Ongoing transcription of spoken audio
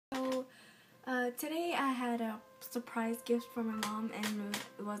Today I had a surprise gift from my mom, and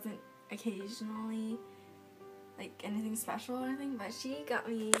it wasn't occasionally like anything special or anything, but she got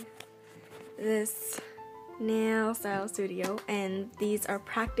me this nail style studio, and these are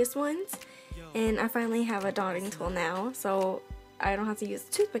practice ones, and I finally have a dotting tool now, so I don't have to use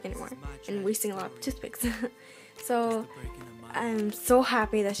a toothpick anymore and wasting a lot of toothpicks. So I'm so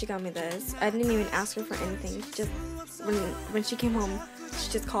happy that she got me this. I didn't even ask her for anything. Just when she came home, she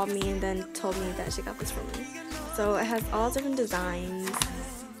just called me and then told me that she got this for me. So it has all different designs,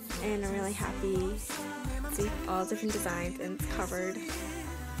 and I'm really happy to see all different designs, and it's covered.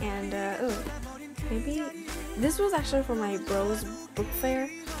 And maybe this was actually for my bro's book fair,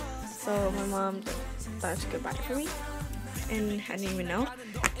 so my mom thought she could buy it for me, and I didn't even know.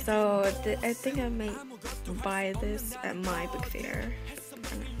 So I think I might buy this at my book fair,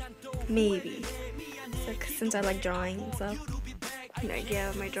 maybe. So, since I like drawing and stuff,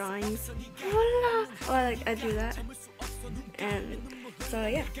 yeah, my drawings. I do that, and so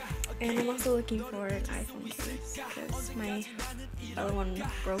yeah. And I'm also looking for an iPhone case because my other one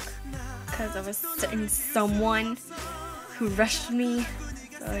broke because of a certain someone who rushed me.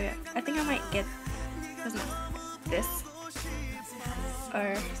 So yeah, I think I might get this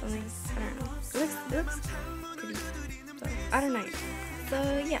or something. I don't know. It looks pretty. So I don't know. So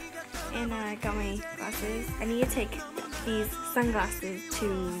yeah, and I got my glasses. I need to take these sunglasses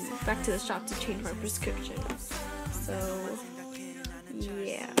back to the shop to change my prescription. So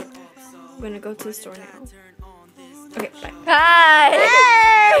yeah, I'm gonna go to the store now. Okay, bye. Hi!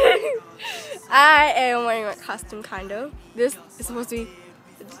 Hey! I am wearing my costume, kind of. This is supposed to be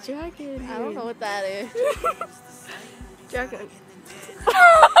a dragon. I don't know what that is. Dragon.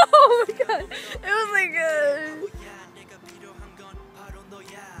 Oh my god. It was like a...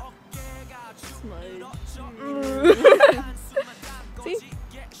 See?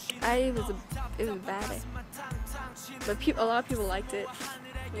 It was bad. But a lot of people liked it.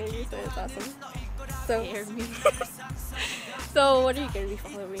 Maybe, so it's awesome. So, so what are you going to be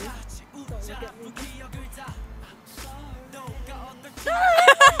following? Don't look at me.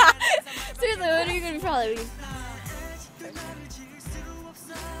 Seriously, what are you going to be following?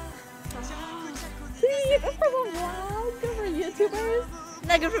 See, that's for the vlog. Good for YouTubers.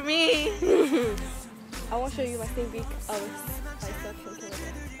 Not good for me. I want to show you my sneak peek of myself from Canada.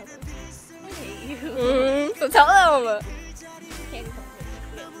 I hate you. So tell them. Can't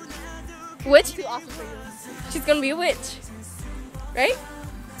be Witch? too awesome for you. She's gonna be a witch, right?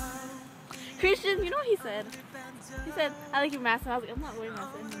 Christian, you know what he said? He said, I like your mask. And I was like, I'm not wearing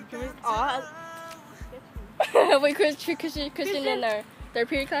mask. Wait, Christian in their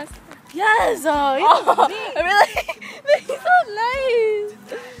period class? Yes! Oh, really? He's so nice.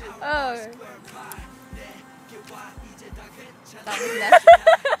 Oh.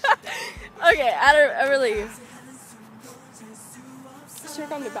 Okay, I really. Should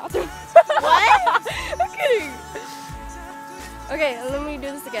go in the bathroom. What? I'm kidding. Okay, let me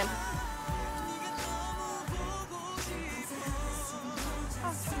do this again.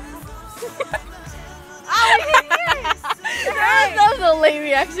 That was a lame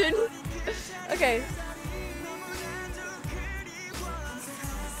reaction. Okay.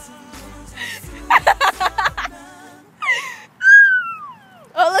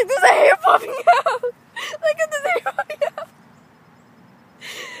 Oh, look, there's a hair popping out. Look at this hair popping out.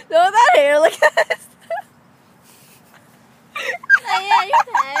 No, that hair, look at this. Oh, yeah, you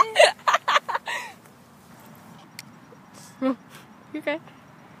okay. You okay?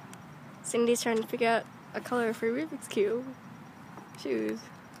 Cindy's trying to figure out a color for Rubik's Cube shoes.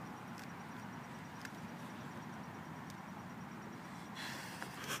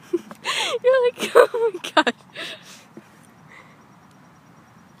 You're like, oh my god.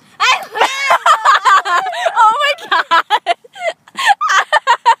 Oh my god.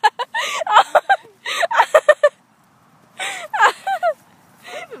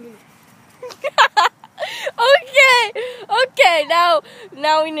 Okay,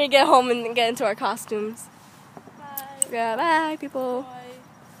 now we need to get home and get into our costumes. Bye. Yeah, bye people.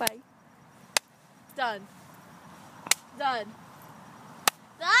 Bye. Bye. Done. Done.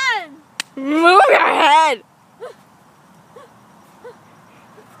 Done! Move your head!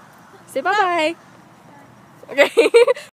 Say bye-bye. Okay.